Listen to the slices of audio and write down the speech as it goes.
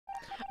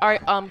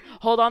Alright,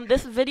 hold on.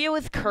 This video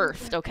is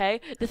cursed,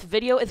 okay? This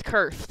video is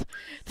cursed.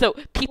 So,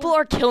 people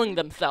are killing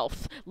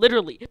themselves.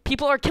 Literally,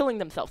 people are killing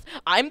themselves.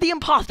 I'm the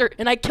imposter,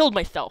 and I killed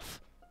myself.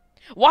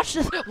 Watch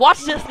this,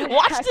 watch this, watch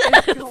What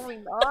this! is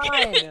going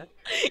on?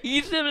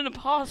 He's an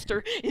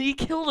imposter, and he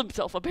killed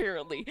himself,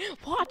 apparently.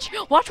 Watch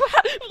what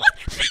happened. What?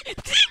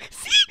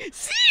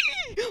 See!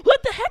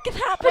 What the heck is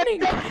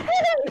happening?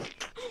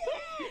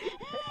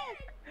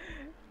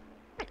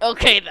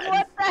 Okay, then.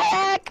 What the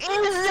heck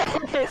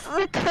is this?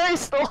 The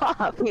cursed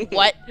lobby.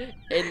 What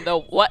in the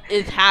what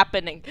is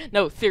happening?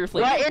 No,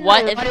 seriously.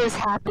 What is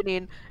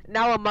happening?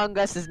 Now Among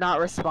Us is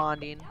not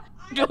responding.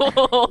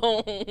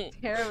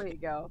 Here we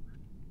go.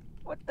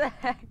 What the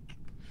heck?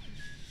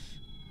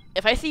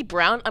 If I see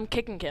Brown, I'm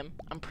kicking him.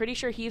 I'm pretty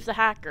sure he's the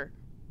hacker.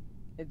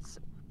 It's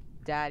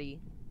Daddy.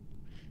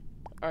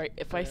 Alright,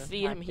 if I The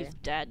see him, he's hacker.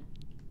 dead.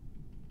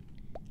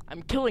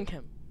 I'm killing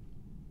him.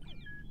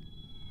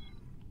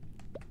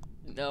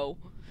 No.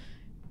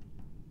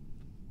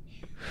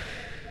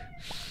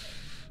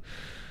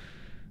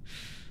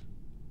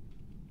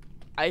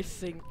 I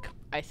think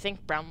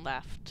Brown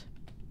left.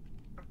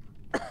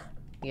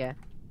 Yeah.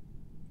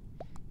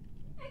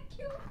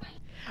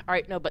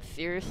 Alright, no, but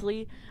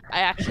seriously, I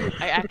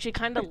actually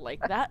kind of like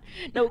that.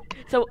 No,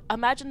 so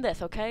imagine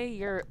this, okay?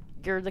 You're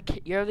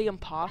the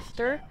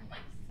imposter,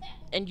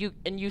 and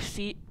you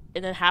see,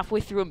 and then halfway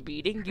through a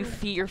meeting, you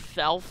see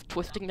yourself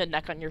twisting the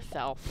neck on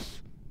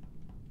yourself.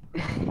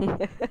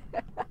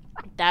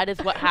 That is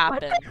what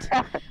happened.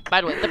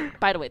 By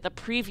the way, the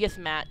previous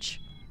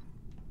match,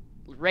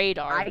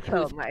 Radar. I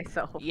killed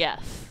myself.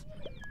 Yes.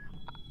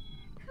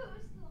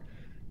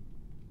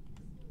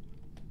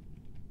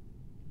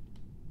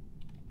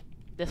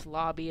 This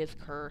lobby is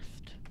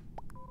cursed.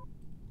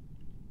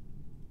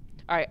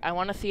 Alright, I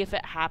want to see if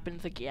it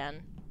happens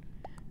again.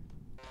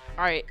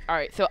 Alright,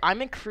 so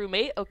I'm a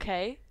crewmate,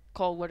 okay?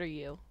 Cole, what are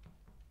you?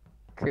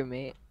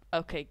 Crewmate.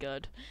 Okay,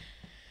 good.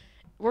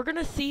 We're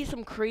gonna see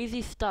some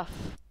crazy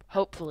stuff,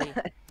 hopefully.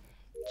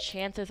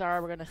 Chances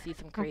are we're gonna see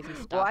some crazy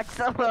stuff. Watch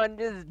someone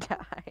just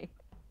die.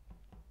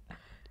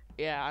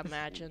 Yeah, I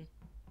imagine.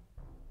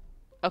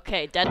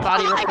 Okay, dead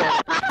body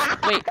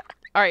report. Wait,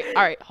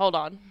 alright, hold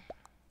on.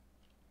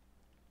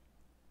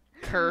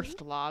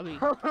 Cursed lobby.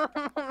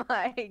 Oh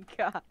my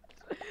god.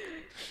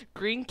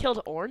 Green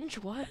killed orange?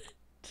 What?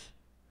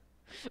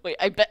 Wait,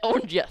 I bet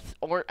orange, yes.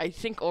 I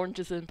think orange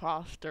is an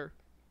imposter.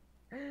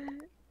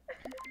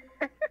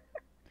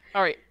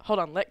 Alright, hold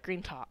on, let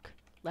green talk.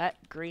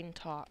 Let green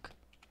talk.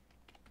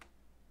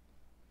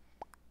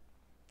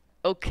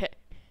 Okay.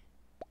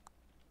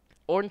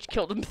 Orange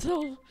killed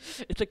himself.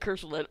 It's a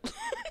curse let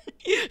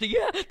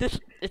yeah, this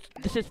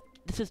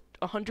is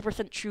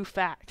 100% true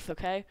facts,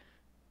 okay?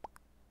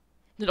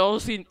 It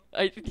all seen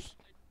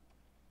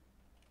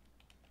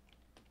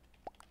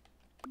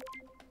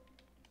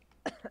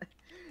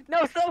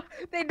No, so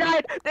they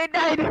died. They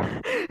died.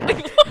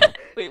 Wait, what?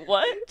 Wait,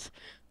 what?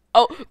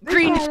 Oh,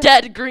 green's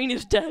dead. Green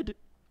is dead.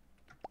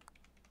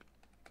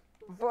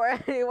 Before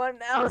anyone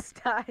else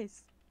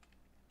dies.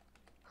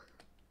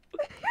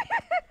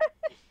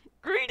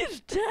 Green is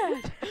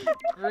dead.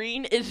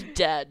 Green is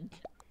dead.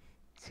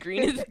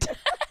 Green is dead.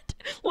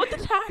 What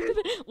is happening?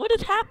 What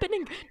is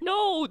happening?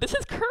 No, this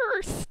is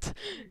cursed.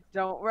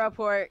 Don't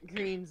report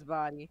Green's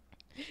body.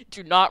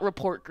 Do not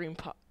report green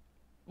pop.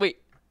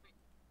 Wait.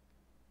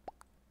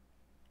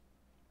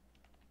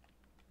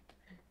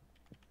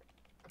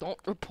 Don't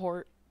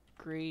report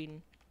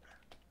green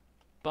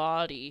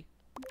body.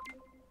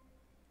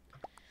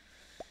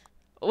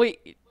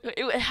 Wait,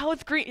 how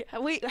is green?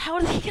 Wait, how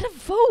did he get a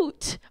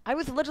vote? I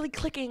was literally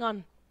clicking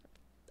on.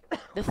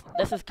 This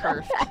is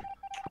cursed.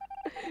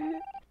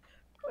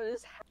 What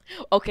is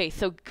Okay,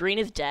 so green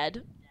is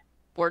dead.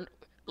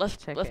 Let's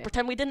Okay.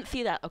 pretend we didn't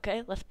see that.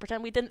 Okay, let's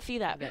pretend we didn't see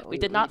that. Okay, we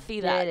did not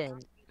see that.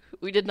 didn't.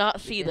 We did not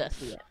We see didn't this.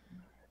 see it.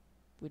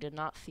 We did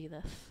not see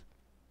this.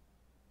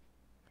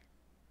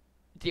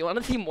 Do you want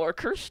to see more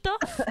cursed stuff?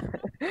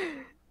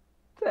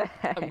 The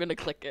heck? I'm gonna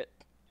click it.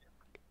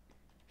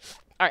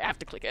 Alright, I have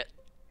to click it.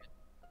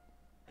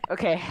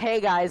 Okay, hey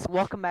guys,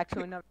 welcome back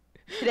to another.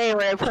 Today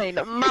we're playing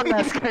Among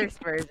Us Curse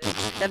version.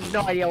 I have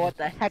no idea what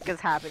the heck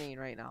is happening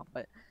right now,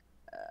 but.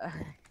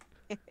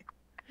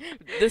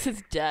 This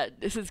is dead.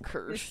 This is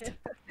cursed.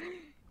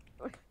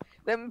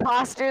 The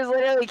imposters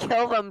literally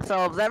kill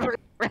themselves every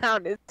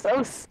round. It's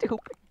so stupid.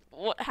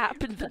 What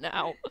happens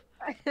now?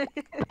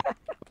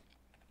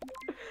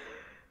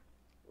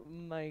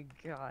 My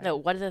god. No,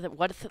 what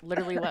is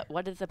literally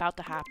what is about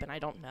to happen? I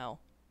don't know.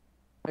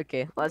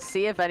 Okay, let's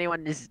see if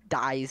anyone just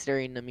dies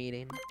during the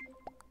meeting.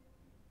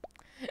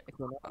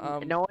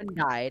 No one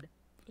died.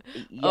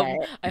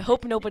 Yet. I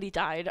hope nobody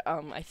died.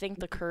 I think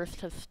the curse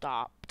has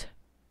stopped.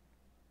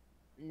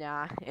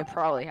 Nah, it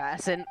probably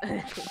hasn't.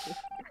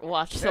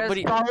 Watch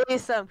somebody.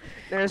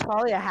 There's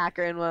probably a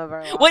hacker in one of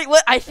our. Wait,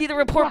 what? I see the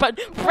report button.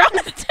 Brown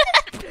is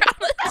dead.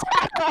 Brown is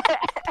dead.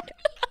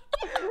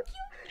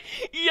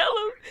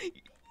 Yellow.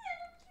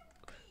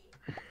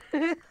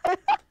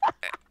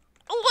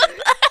 What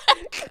the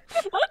heck?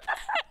 What the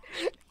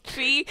heck?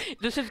 See,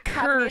 this is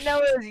How do you cursed. know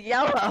it was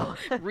yellow?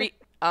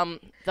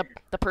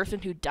 The person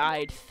who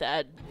died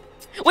said.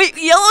 Wait,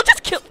 yellow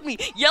just killed me.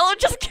 Yellow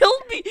just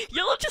killed me.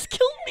 Yellow just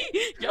killed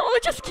me. Yellow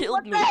just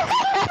killed me.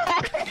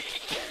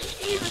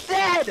 He's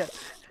dead.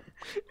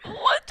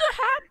 What the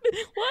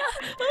happened?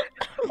 What?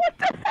 What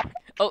the heck?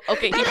 Oh,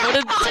 okay. He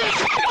voted.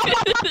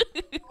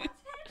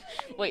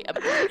 Wait.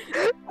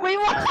 We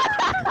won.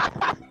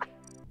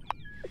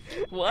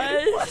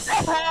 What? What the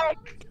heck?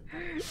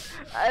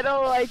 I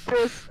don't like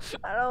this.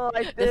 I don't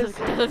like this.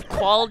 This is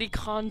quality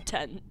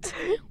content.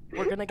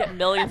 We're gonna get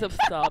millions of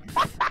subs.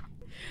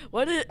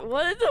 What?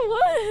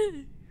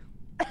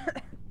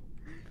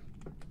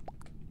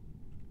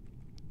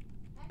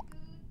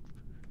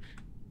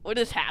 What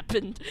has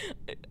happened?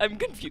 I'm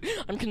confused.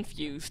 I'm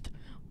confused.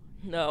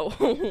 No.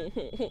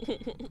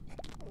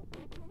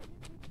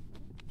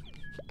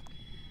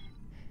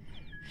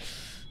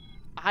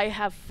 I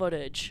have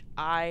footage.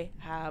 I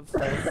have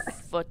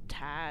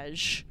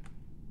footage.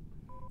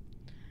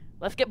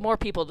 Let's get more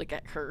people to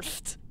get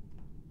cursed.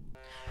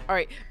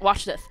 Alright,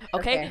 watch this.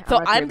 Okay? Okay, So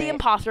I'm a I'm the crewmate.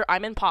 imposter.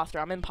 I'm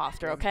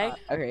imposter, okay?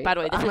 Okay. By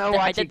the way, this I'm is gonna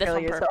watch I you did this kill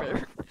on yourself.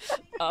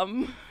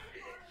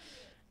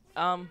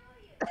 purpose.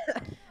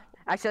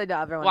 Actually, no,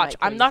 everyone. Watch,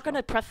 might I'm kill not yourself.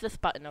 gonna press this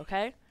button,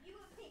 okay?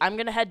 I'm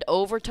gonna head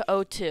over to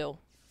O2.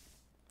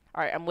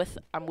 Alright, I'm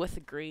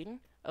with green,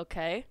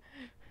 okay?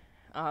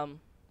 Do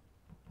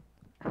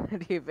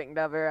you think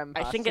the other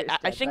I think it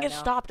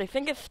stopped. I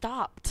think it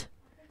stopped.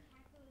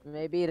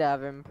 Maybe the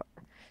other.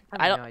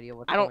 I have don't no idea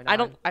what's I don't going I on.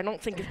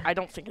 don't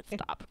think it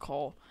stopped,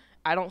 Cole.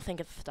 I don't think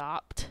it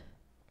stopped.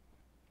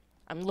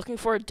 I'm looking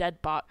for a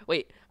dead bot.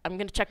 Wait, I'm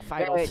gonna check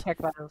vitals. Wait, check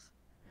vitals.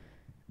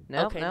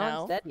 Nope, Okay, no no.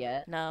 one's dead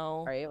yet. No.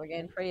 Alright, we're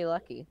getting pretty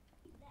lucky.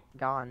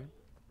 Gone.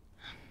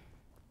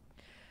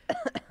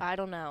 I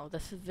don't know.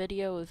 This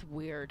video is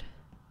weird.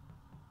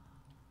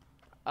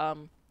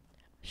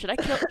 Should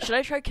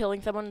I try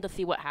killing someone to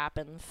see what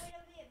happens?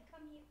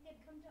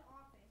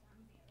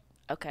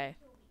 Okay.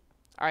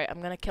 Alright,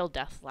 I'm gonna kill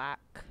Deathlack.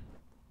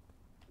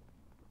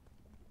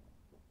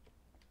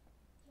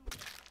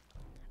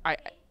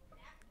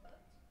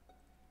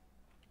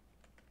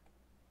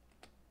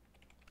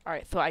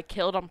 Alright, so I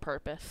killed on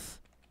purpose.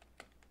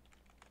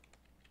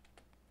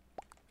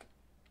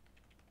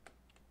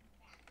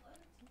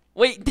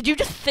 Wait, did you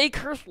just say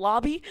curse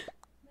lobby?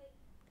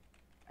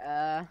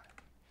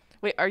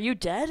 Wait, are you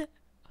dead?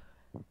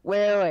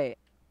 Wait.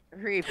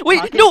 Reef, Wait,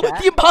 talking no,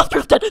 back? the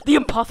imposter's dead. The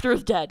imposter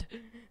is dead.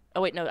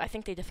 Oh wait, no, I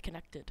think they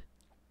disconnected.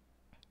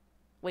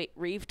 Wait,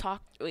 Reeve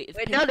talked. Wait, is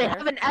Wait, Pink no, they there?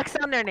 have an X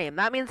on their name.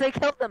 That means they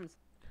killed them.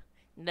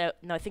 No,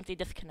 I think they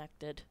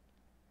disconnected.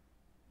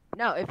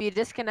 No, if you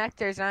disconnect,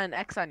 there's not an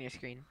X on your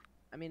screen.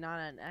 I mean, not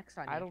an X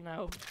on. I your- don't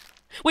know.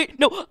 Wait,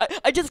 no,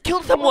 I just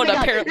killed Oh someone my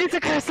God, apparently. it's a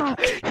curse on.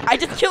 I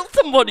just killed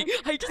somebody.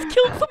 I just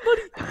killed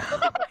somebody. Oh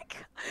my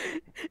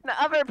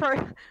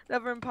God. The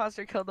other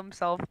imposter killed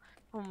himself.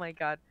 Oh my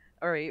God.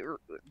 Alright,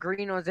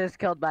 Green was just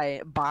killed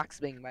by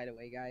Boxbing, by the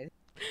way, guys.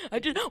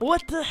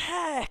 What the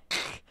heck?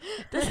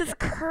 This is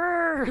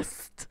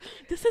cursed.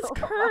 This is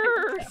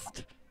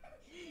cursed.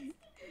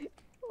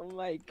 Oh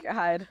my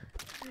God.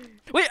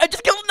 Wait, I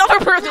just killed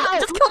another person. I No!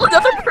 just killed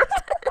another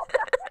person.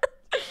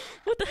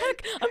 What the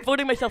heck? I'm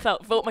voting myself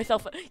out. Vote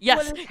myself out.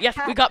 Yes, What is yes,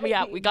 we got me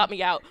out. We happening? got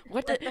me out.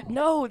 What the?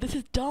 No, this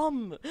is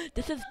dumb.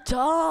 This is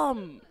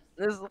dumb.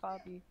 This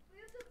lobby.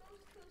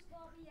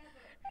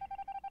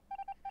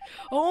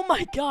 Oh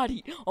my god.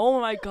 Oh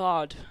my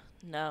god.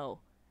 No.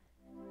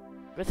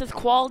 This is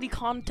quality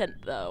content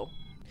though.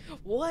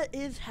 What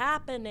is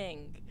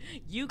happening?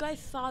 You guys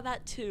saw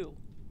that too.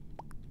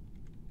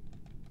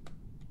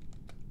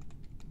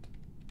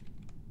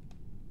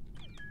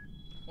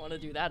 Want to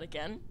do that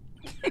again?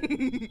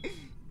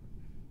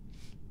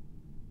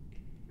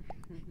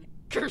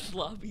 Curse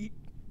lobby.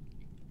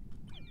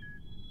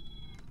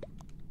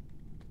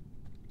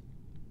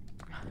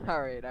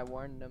 Alright, I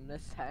warned them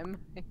this time.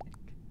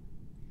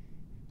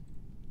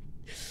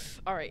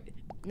 Alright.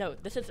 No,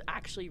 this is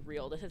actually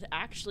real. This is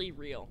actually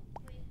real.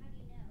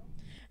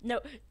 No,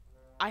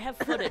 I have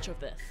footage of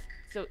this.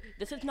 So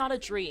this is not a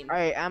dream.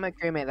 Alright, I'm a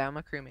crewmate.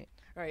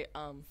 Alright,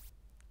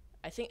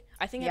 I think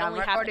it Yeah, I'm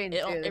only happens. recording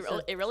too, this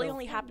is It really so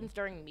only funny. happens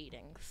during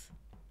meetings.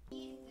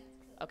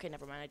 Okay,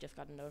 never mind. I just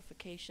got a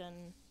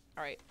notification.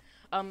 Alright.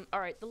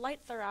 Alright. The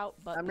lights are out,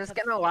 but I'm just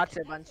because- gonna watch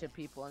a bunch of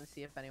people and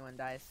see if anyone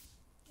dies.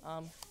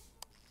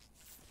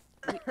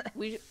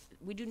 we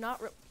do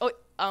not. Oh,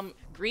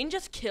 Green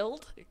just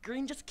killed.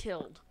 Green just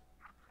killed.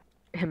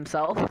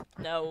 Himself?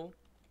 No,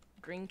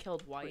 Green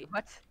killed White.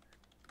 What?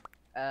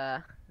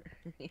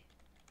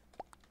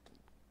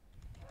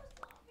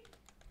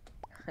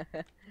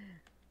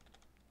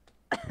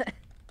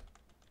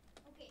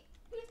 Okay,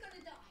 who's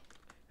gonna die?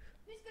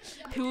 Who's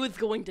gonna die? Who is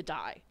going to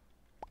die?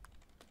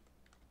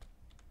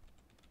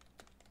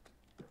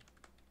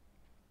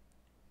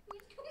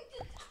 Who's going to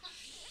die?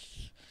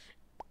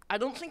 I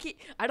don't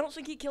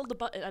think he killed the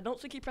button. I don't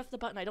think he pressed the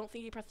button. I don't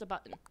think he pressed the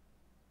button.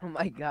 Oh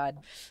my God.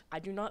 I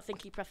do not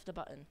think he pressed the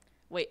button.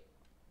 Wait.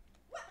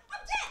 What?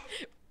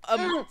 I'm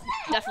dead!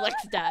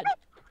 Deathleck's dead.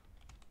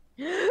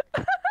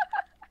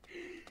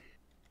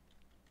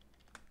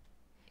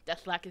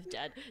 Deathlack is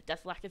dead.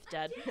 Deathlack is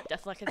dead.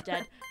 Deathlack is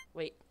dead.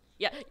 Wait.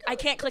 Yeah, I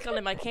can't click on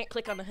him. I can't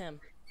click on him.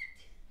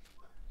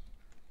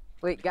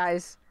 Wait,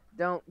 guys,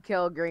 don't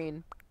kill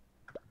Green.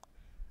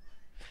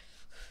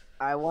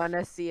 I want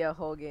to see a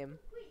whole game.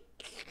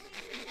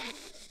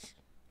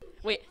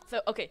 Wait,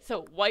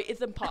 so White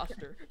is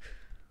imposter.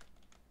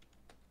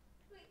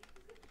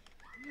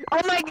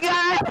 Oh my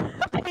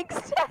god!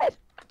 Pink's dead!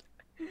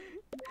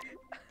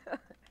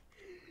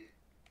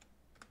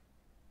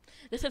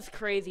 This is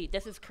crazy.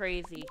 This is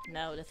crazy.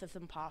 No, this is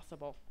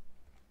impossible.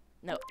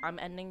 No, I'm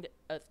ending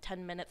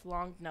 10 minutes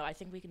long. No, I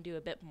think we can do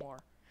a bit more.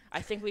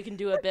 I think we can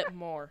do a bit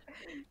more.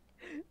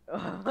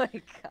 Oh my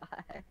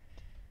god.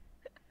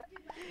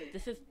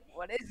 This is...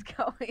 What is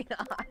going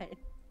on?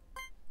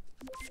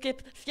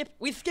 Skip.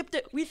 We skipped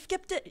it. We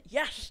skipped it.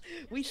 Yes,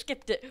 we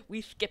skipped it.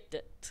 We skipped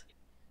it.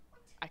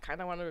 I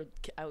kind of want to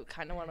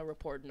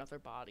report another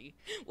body.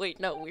 Wait,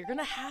 no, we're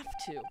gonna have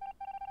to.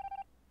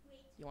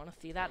 You want to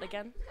see that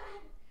again?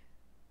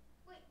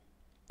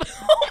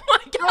 Oh my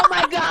god! Oh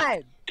my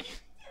god!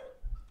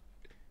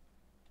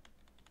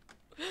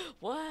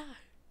 What?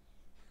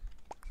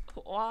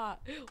 Why?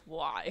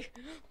 Why?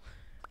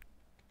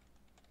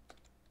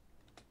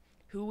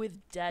 Who is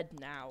dead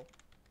now?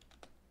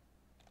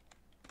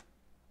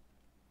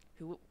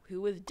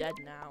 Who is dead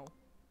now?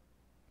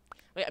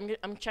 Wait,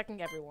 I'm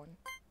checking everyone.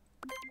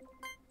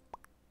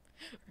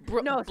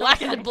 No,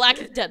 Black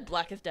is dead.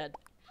 Black is dead.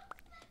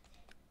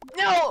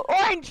 No,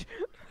 orange!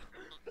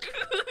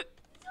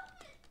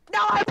 No,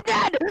 I'm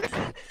dead!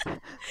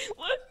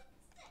 What?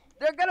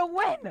 They're gonna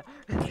win!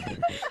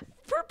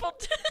 Purple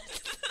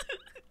dead.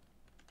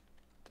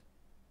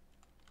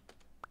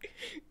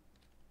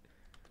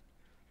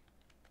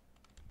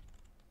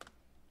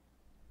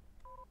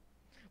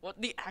 What,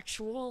 the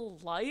actual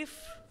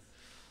life?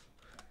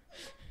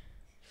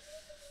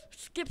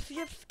 Skip.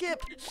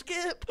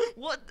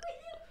 What?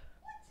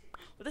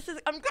 This is.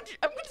 I'm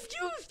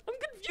confused.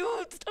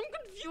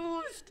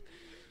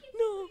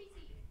 No.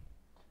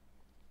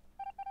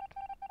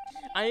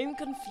 I am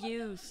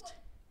confused.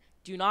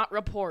 Do not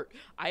report.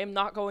 I am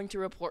not going to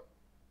report.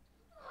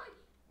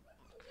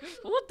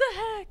 What the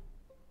heck?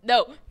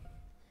 No.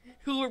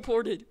 Who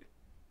reported?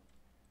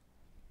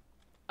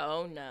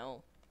 Oh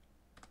no.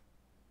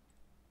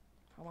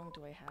 How long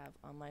do I have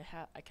on my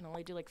hat? I can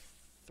only do like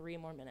 3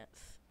 more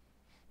minutes.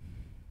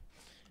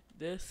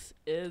 This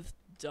is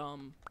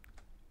dumb.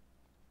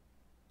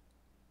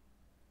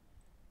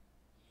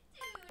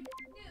 Dude,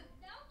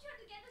 now I'm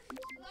trying to get a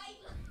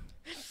subscriber.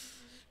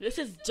 This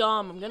is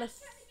dumb.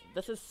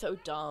 This is so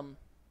dumb.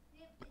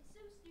 Yeah, it's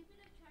so stupid.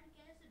 I'm trying to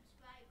get a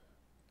subscriber.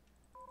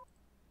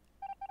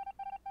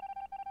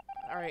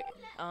 All right.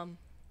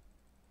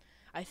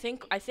 I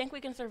think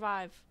we can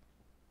survive.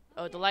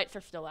 Oh, the lights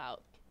are still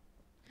out.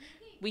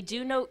 We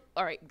do know.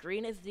 All right,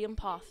 Green is the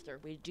imposter.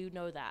 We do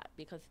know that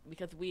because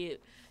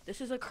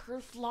this is a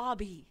cursed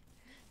lobby.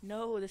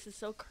 No, this is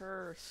so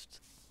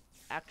cursed.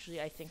 Actually,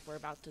 I think we're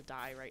about to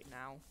die right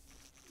now.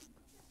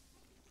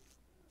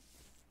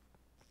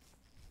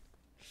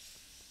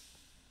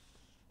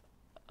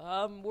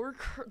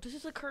 This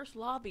is a cursed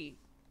lobby.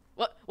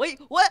 What?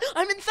 Wait, what?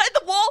 I'm inside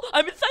the wall.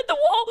 What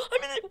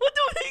the heck?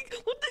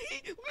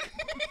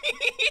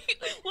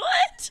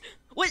 What?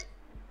 Wait,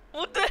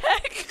 what the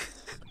heck?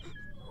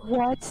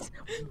 What?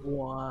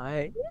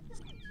 What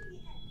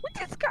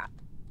is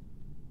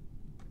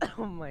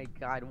Oh my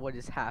god, what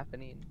is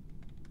happening?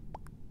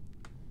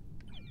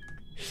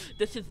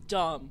 This is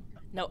dumb.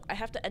 No, I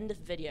have to end this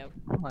video.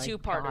 Oh my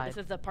Two-parter. God. This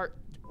is the part.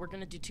 We're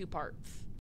gonna do 2 parts.